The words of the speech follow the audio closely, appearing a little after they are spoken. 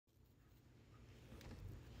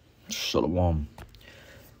Shalom.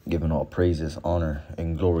 Giving all praises, honor,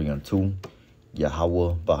 and glory unto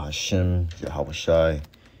Yahweh, Bahashem, Yahweh Shai,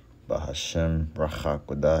 Bahashem, Rachak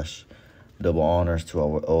Kodash. Double honors to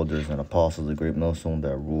our elders and apostles, the great millstone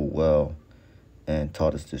that ruled well and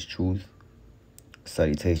taught us this truth.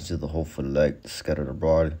 Salutations to the hopeful elect, scattered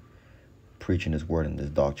abroad, preaching His word and His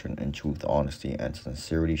doctrine in truth, honesty, and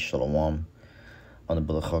sincerity. Shalom. On the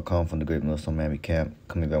Brother Chakam from the great millstone Miami camp,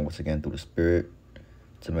 coming back once again through the Spirit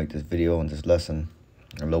to make this video and this lesson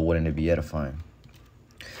a little willing to be edifying.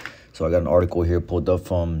 So I got an article here pulled up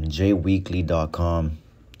from jweekly.com,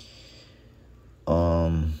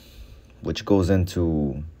 which goes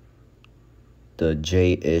into the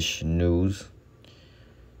J-ish news.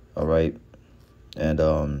 All right. And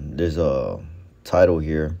there's a title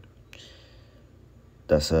here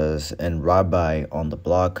that says, "And Rabbi on the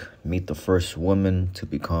block, meet the first woman to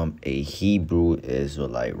become a Hebrew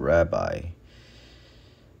Israelite rabbi."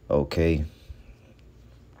 Okay.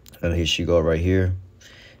 And here she go right here.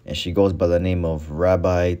 And she goes by the name of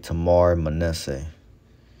Rabbi Tamar Manasseh.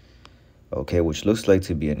 Okay, which looks like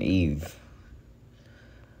to be an Eve,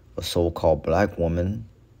 a so-called black woman,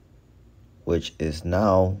 which is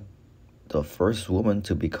now the first woman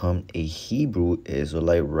to become a Hebrew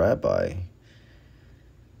Israelite rabbi.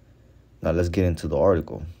 Now let's get into the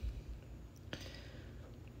article.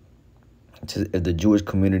 If the Jewish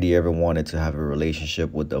community ever wanted to have a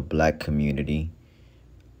relationship with the black community,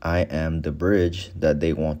 I am the bridge that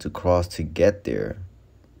they want to cross to get there,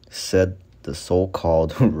 said the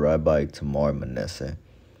so-called Rabbi Tamar Manasseh.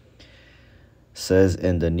 Says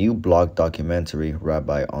in the new blog documentary,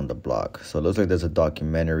 Rabbi on the Block. So it looks like there's a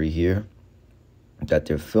documentary here that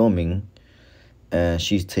they're filming, and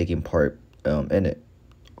she's taking part in it.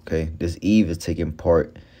 Okay, this Eve is taking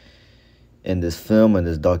part in this film, in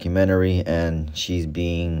this documentary, and she's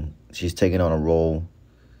taking on a role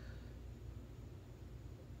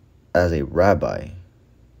as a rabbi.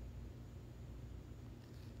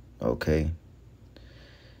 Okay.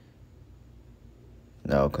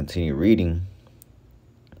 Now continue reading.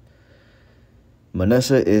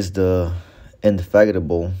 Manasseh is the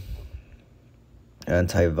indefatigable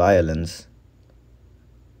anti-violence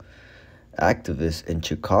activist in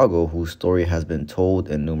Chicago whose story has been told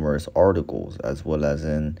in numerous articles, as well as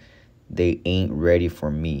in They Ain't Ready for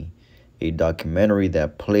Me, a documentary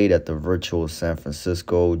that played at the virtual San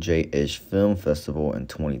Francisco J-ish Film Festival in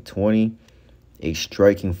 2020. A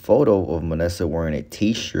striking photo of Manasseh wearing a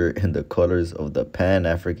t-shirt in the colors of the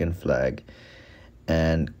Pan-African flag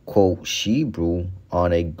and, quote, Shebrew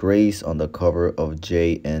on a grace on the cover of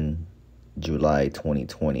J in July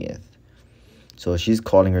 2020. So she's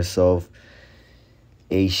calling herself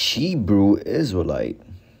a Shebrew Israelite.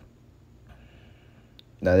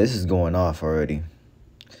 Now this is going off already.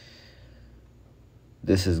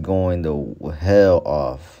 This is going the hell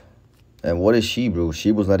off. And what is Shebrew?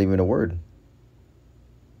 Shebrew's not even a word.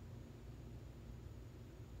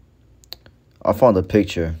 I found a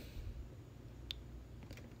picture,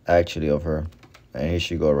 actually, of her. And here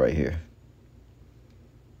she go right here.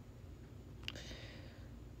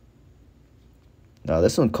 Now,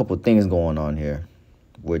 there's a couple things going on here,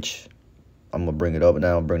 which I'm going to bring it up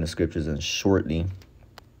now. I'll bring the scriptures in shortly.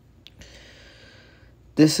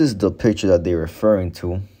 This is the picture that they're referring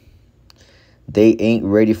to. They ain't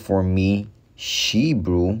ready for me,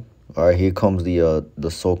 Shebrew. All right, here comes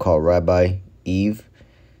the so-called Rabbi Eve,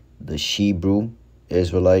 the Shebrew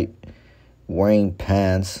Israelite, wearing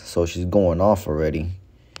pants. So she's going off already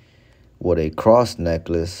with a cross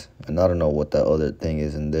necklace. And I don't know what that other thing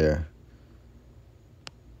is in there.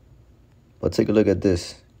 But take a look at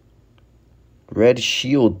this. Red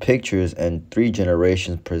Shield Pictures and 3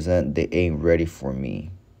 Generations present They Ain't Ready for Me.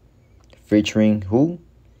 Featuring who?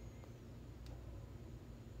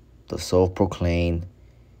 The self-proclaimed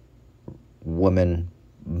woman,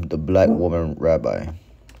 the black woman rabbi.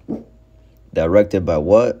 Directed by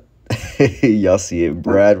what? Y'all see it,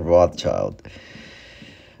 Brad Rothschild.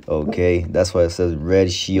 Okay, that's why it says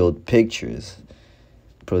Red Shield Pictures.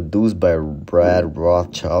 Produced by Brad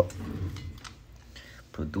Rothschild.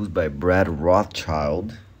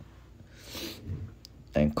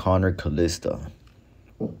 And Connor Callista.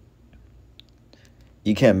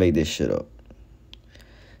 You can't make this shit up.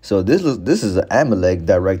 So this is an Amalek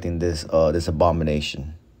directing this this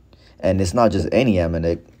abomination. And it's not just any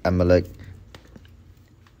Amalek.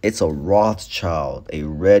 It's a Rothschild, a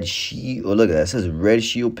Red Shield. Oh, look at that. It says Red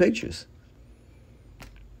Shield Pictures.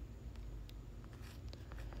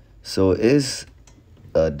 So it's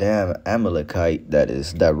a damn Amalekite that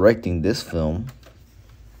is directing this film.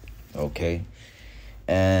 Okay.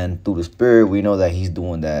 And through the Spirit, we know that he's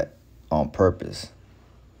doing that on purpose.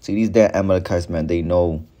 See, these damn Amalekites, man, they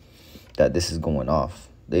know that this is going off.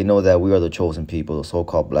 They know that we are the chosen people. The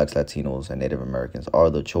so-called blacks, Latinos, and Native Americans are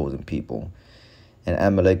the chosen people. And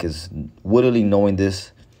Amalek is willingly knowing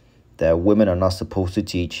this, that women are not supposed to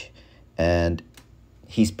teach. And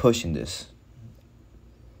he's pushing this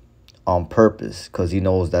on purpose because he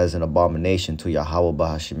knows that is an abomination to Yahweh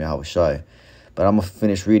Bahashim Yahweh Shai. But I'm going to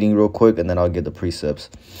finish reading real quick and then I'll get the precepts.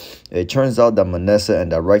 It turns out that Manasseh and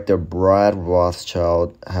director Brad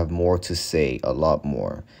Rothschild have more to say, a lot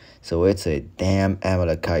more. So it's a damn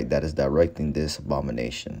Amalekite that is directing this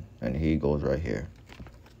abomination. And here he goes right here.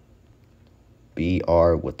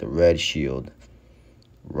 BR with the red shield.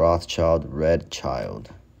 Rothschild, red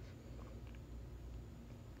child.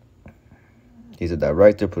 He's a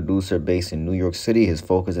director, producer based in New York City. His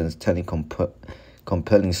focus is telling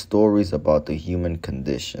compelling stories about the human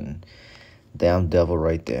condition. Damn devil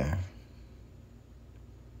right there.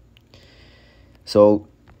 So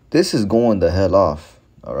this is going the hell off.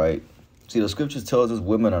 All right. See, the scriptures tells us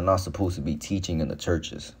women are not supposed to be teaching in the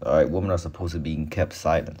churches. All right. Women are supposed to be kept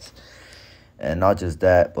silent. And not just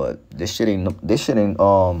that, but this shit ain't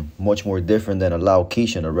much more different than a loud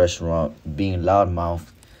Keisha in a restaurant being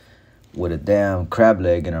loudmouth with a damn crab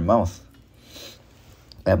leg in her mouth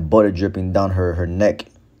and butter dripping down her neck.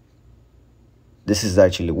 This is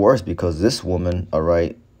actually worse because this woman, all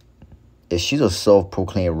right, if she's a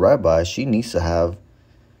self-proclaimed rabbi, she needs to have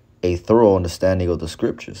a thorough understanding of the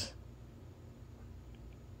scriptures.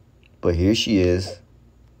 But here she is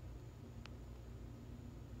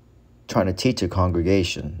trying to teach a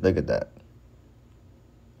congregation. Look at that.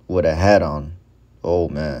 With a hat on. Oh,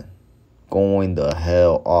 man. Going the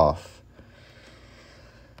hell off.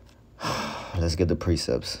 Let's get the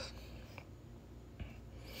precepts.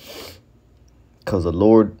 Because the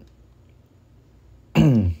Lord,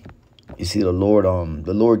 you see, the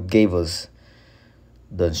Lord gave us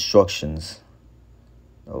the instructions,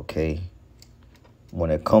 okay,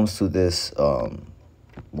 when it comes to this,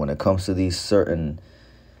 when it comes to these certain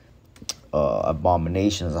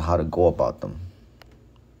abominations and how to go about them.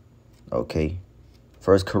 Okay.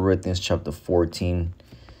 1 Corinthians chapter 14,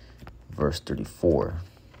 verse 34.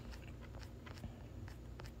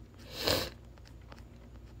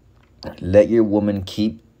 Let your women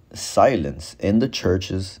keep silence in the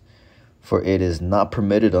churches, for it is not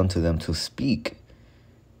permitted unto them to speak,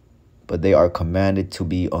 but they are commanded to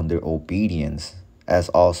be under obedience, as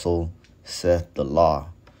also saith the law.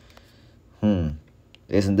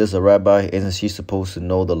 Isn't this a rabbi? Isn't she supposed to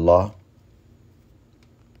know the law?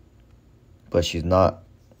 But she's not.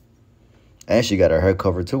 And she got her hair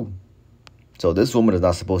covered too. So this woman is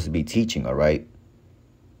not supposed to be teaching, all right?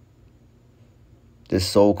 This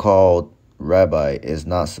so-called rabbi is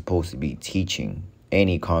not supposed to be teaching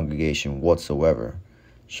any congregation whatsoever.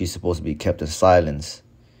 She's supposed to be kept in silence,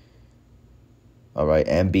 all right,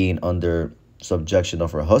 and being under subjection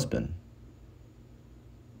of her husband.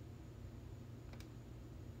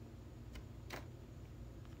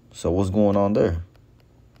 So what's going on there?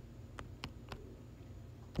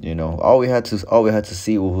 You know, all we had to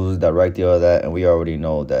see was that right there or that, and we already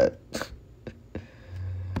know that.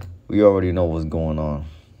 We already know what's going on.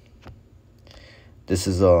 This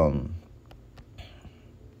is 1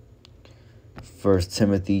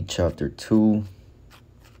 Timothy chapter 2,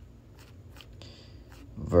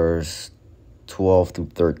 verse 12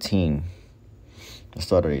 through 13. Let's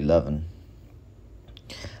start at 11.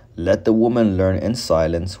 Let the woman learn in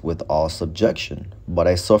silence with all subjection. But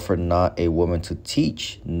I suffer not a woman to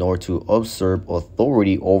teach, nor to usurp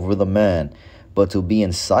authority over the man, but to be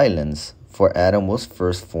in silence. For Adam was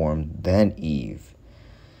first formed, then Eve.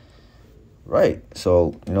 Right.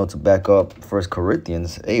 So, you know, to back up 1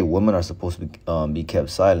 Corinthians, hey, women are supposed to be kept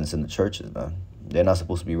silent in the churches, man. They're not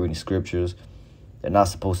supposed to be reading scriptures. They're not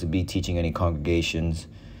supposed to be teaching any congregations.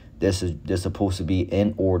 They're supposed to be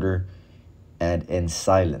in order and in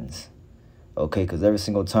silence. Okay, because every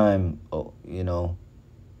single time, you know,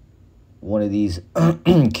 one of these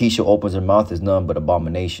Keisha opens her mouth is none but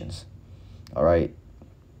abominations. All right.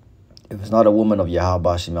 If it's not a woman of Yahweh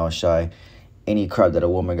Bashim Shai, any crap that a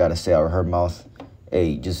woman got to say out of her mouth,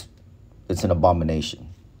 hey, it's an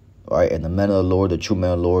abomination. All right. And the men of the Lord, the true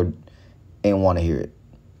men of the Lord, ain't want to hear it.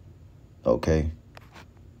 Okay.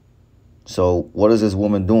 So what is this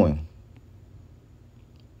woman doing?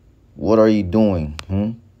 What are you doing?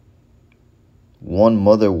 One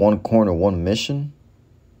mother, one corner, one mission?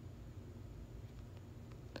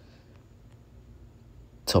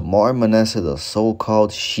 Tamar Manasseh, the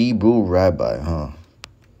so-called Shebrew Rabbi,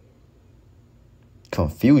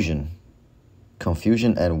 Confusion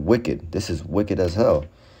and wicked. This is wicked as hell.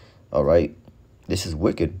 All right. This is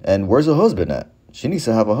wicked. And where's her husband at? She needs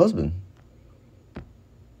to have a husband.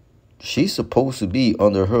 She's supposed to be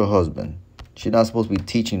under her husband. She's not supposed to be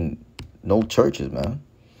teaching no churches, man.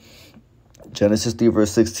 Genesis 3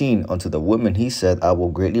 verse 16, unto the woman he said, I will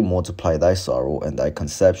greatly multiply thy sorrow and thy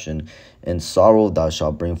conception. In sorrow thou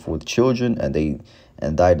shalt bring forth children,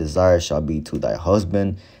 and thy desire shall be to thy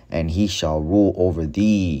husband, and he shall rule over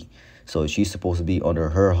thee. So she's supposed to be under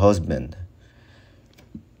her husband.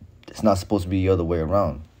 It's not supposed to be the other way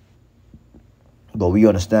around. But we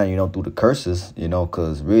understand, you know, through the curses, you know,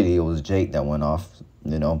 because really it was Jake that went off,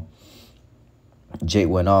 you know. Jake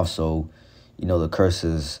went off, so, you know, the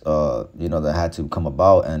curses, you know, that had to come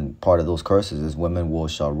about. And part of those curses is women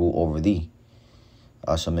shall rule over thee.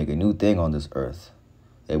 I shall make a new thing on this earth.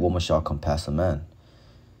 A woman shall compass a man.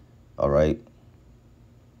 All right.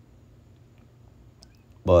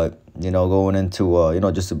 But, you know, going into, you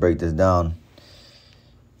know, just to break this down,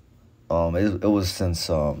 it was since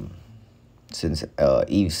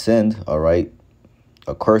Eve sinned, all right,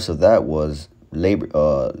 a curse of that was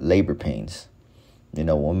labor pains. You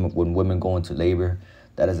know, when women go into labor,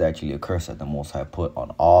 that is actually a curse that the Most High put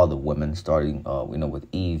on all the women, starting, you know, with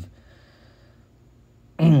Eve,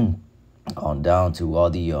 on down to all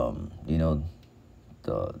the, you know,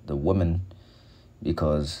 the women,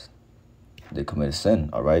 because they committed sin,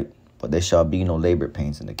 all right? But there shall be no labor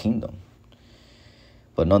pains in the kingdom.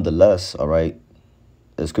 But nonetheless, all right,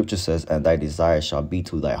 the scripture says, and thy desire shall be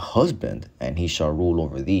to thy husband, and he shall rule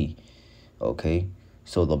over thee. Okay,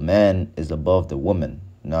 so the man is above the woman,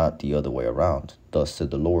 not the other way around. Thus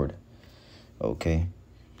said the Lord. Okay,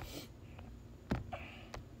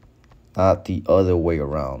 not the other way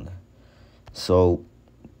around. So,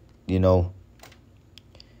 you know,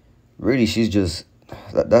 really, she's just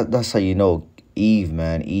that's how you know Eve,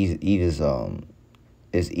 man. Eve is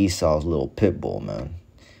Esau's little pit bull, man.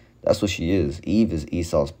 That's what she is. Eve is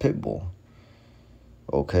Esau's pit bull.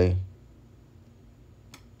 Okay?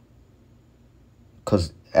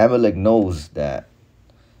 Because Amalek knows that,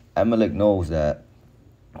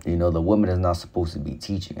 you know, the woman is not supposed to be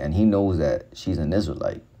teaching. And he knows that she's an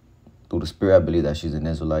Israelite. Through the Spirit, I believe that she's an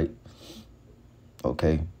Israelite.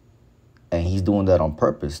 Okay? And he's doing that on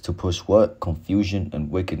purpose to push what? Confusion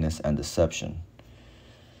and wickedness and deception.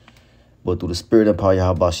 But through the Spirit and power,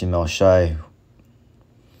 Yahweh Shemel Shai,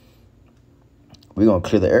 we're going to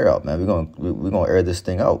clear the air out, man. We're going to air this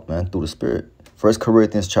thing out, man, through the Spirit. 1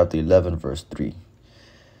 Corinthians chapter 11, verse 3.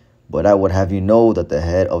 But I would have you know that the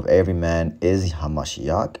head of every man is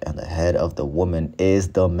Hamashiach, and the head of the woman is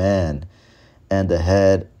the man, and the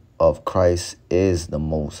head of Christ is the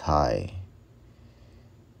Most High.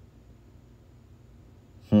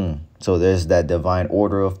 So there's that divine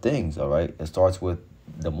order of things, all right? It starts with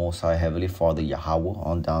the Most High Heavenly Father, Yahweh,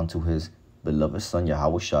 on down to his beloved Son,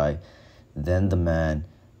 Yahweh Shai, then the man,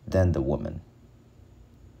 then the woman.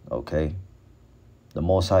 Okay? The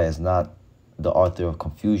Most High is not the author of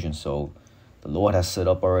confusion, so the Lord has set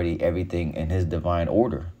up already everything in his divine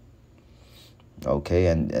order. Okay?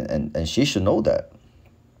 And she should know that.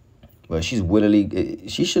 But she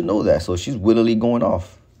should know that, so she's willingly going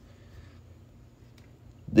off.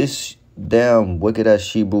 This damn wicked-ass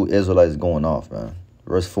Shebrew Israelite is going off, man.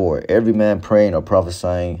 Verse 4, every man praying or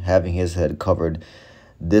prophesying, having his head covered,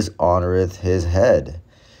 dishonoreth his head.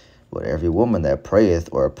 But every woman that prayeth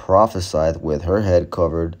or prophesieth with her head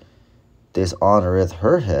covered, dishonoreth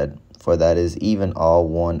her head, for that is even all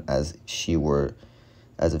one as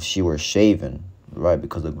if she were shaven, right?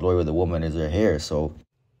 Because the glory of the woman is her hair. So,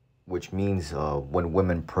 which means when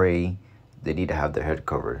women pray, they need to have their head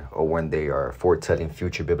covered, or when they are foretelling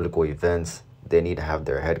future biblical events, they need to have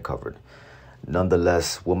their head covered.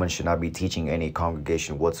 Nonetheless, women should not be teaching any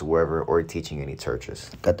congregation whatsoever or teaching any churches.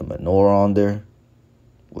 Got the menorah on there,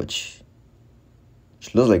 which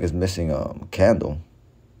looks like it's missing a candle.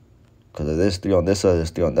 Because there's 3 on this side, there's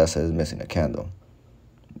 3 on that side, it's missing a candle.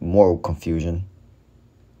 More confusion.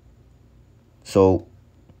 So,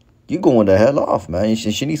 you going the hell off, man.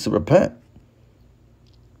 She needs to repent.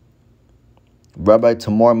 Rabbi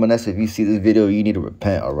Tamar Manasseh, if you see this video, you need to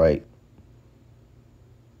repent, all right?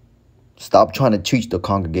 Stop trying to teach the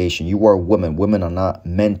congregation. You are women. Women are not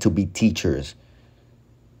meant to be teachers.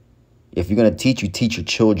 If you're going to teach, you teach your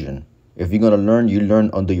children. If you're going to learn, you learn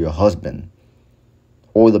under your husband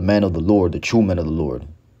or the man of the Lord, the true man of the Lord.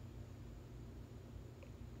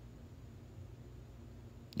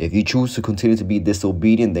 If you choose to continue to be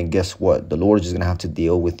disobedient, then guess what? The Lord is just going to have to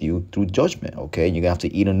deal with you through judgment, okay? You're going to have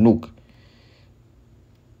to eat a nuke.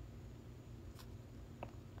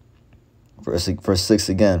 Verse 6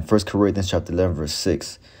 again, 1 Corinthians chapter 11, verse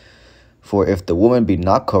 6. For if the woman be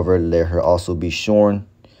not covered, let her also be shorn.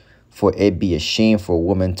 For it be a shame for a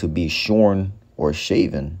woman to be shorn or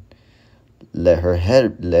shaven, let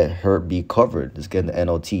her be covered. Let's get the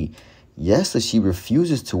NLT. Yes, if she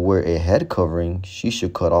refuses to wear a head covering, she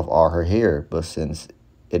should cut off all her hair. But since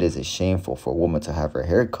it is shameful for a woman to have her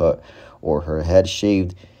hair cut or her head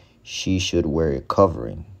shaved, she should wear a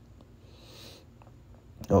covering.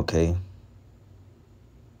 Okay.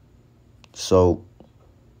 So,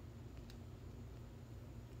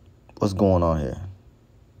 what's going on here?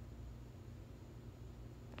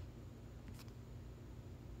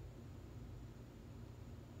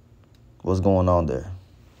 What's going on there?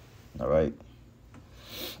 All right.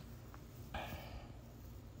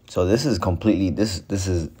 So this is completely, this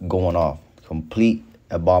is going off. Complete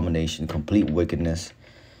abomination, complete wickedness.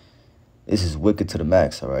 This is wicked to the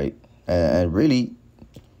max, all right? And really,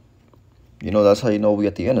 you know, that's how you know we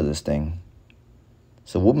at the end of this thing.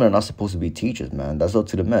 So women are not supposed to be teachers, man. That's up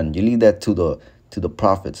to the men. You leave that to the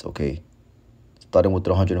prophets, okay? Starting with the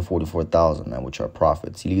 144,000, man, which are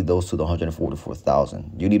prophets. You leave those to the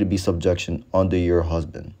 144,000. You need to be subjection under your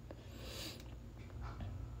husband.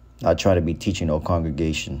 Not trying to be teaching no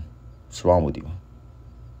congregation. What's wrong with you?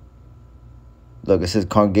 Look, it says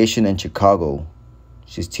congregation in Chicago.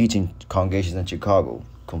 She's teaching congregations in Chicago,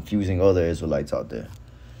 confusing other Israelites out there.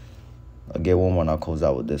 I'll get one more and I'll close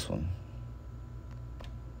out with this one.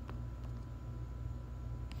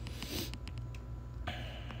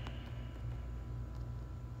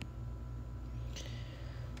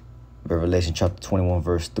 Revelation chapter 21,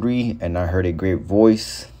 verse 3. And I heard a great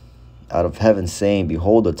voice out of heaven saying,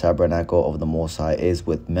 behold, the tabernacle of the Most High is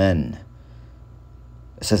with men.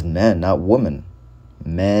 It says men, not women.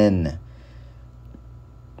 Men.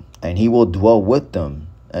 And he will dwell with them,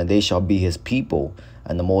 and they shall be his people.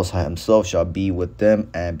 And the Most High himself shall be with them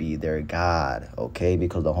and be their God. Okay?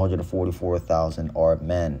 Because the 144,000 are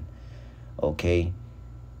men. Okay?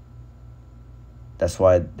 That's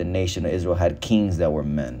why the nation of Israel had kings that were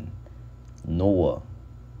men. Noah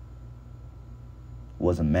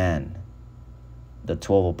was a man. The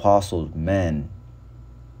 12 apostles, men.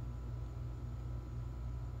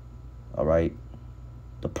 All right?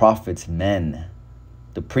 The prophets, men.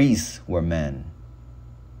 The priests were men.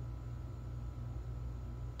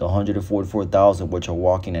 The 144,000 which are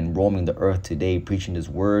walking and roaming the earth today preaching this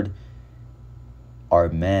word are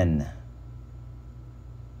men.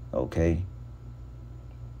 Okay?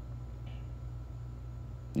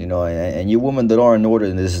 You know, and you women that are in order,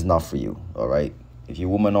 and this is not for you, all right? If you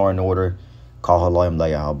women are in order, call halayim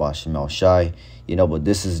la shy, you know, but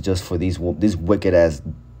this is just for these wicked ass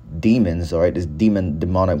demons, all right? This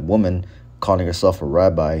demonic woman calling herself a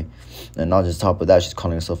rabbi, and not just top of that, she's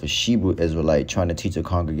calling herself a Shebrew Israelite, trying to teach a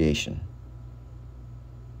congregation.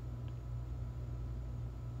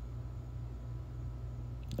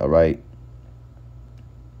 All right.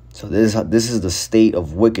 So this is the state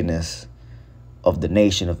of wickedness of the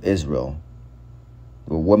nation of Israel,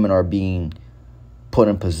 where women are being put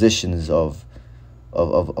in positions of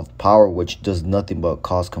power, which does nothing but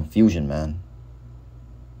cause confusion, man.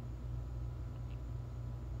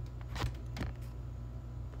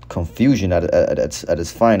 Confusion at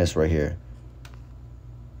its finest right here.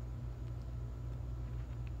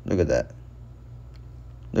 Look at that.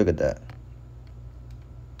 Look at that.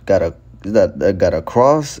 Got a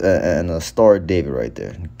cross and a star of David right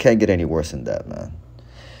there. Can't get any worse than that, man.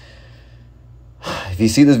 If you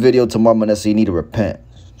see this video, Tamar Manasseh, you need to repent.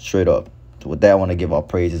 Straight up. So with that, I want to give all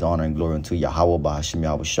praises, honor, and glory unto Yahweh, Bahashim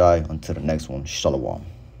Yahweh Shai. Until the next one, Shalom.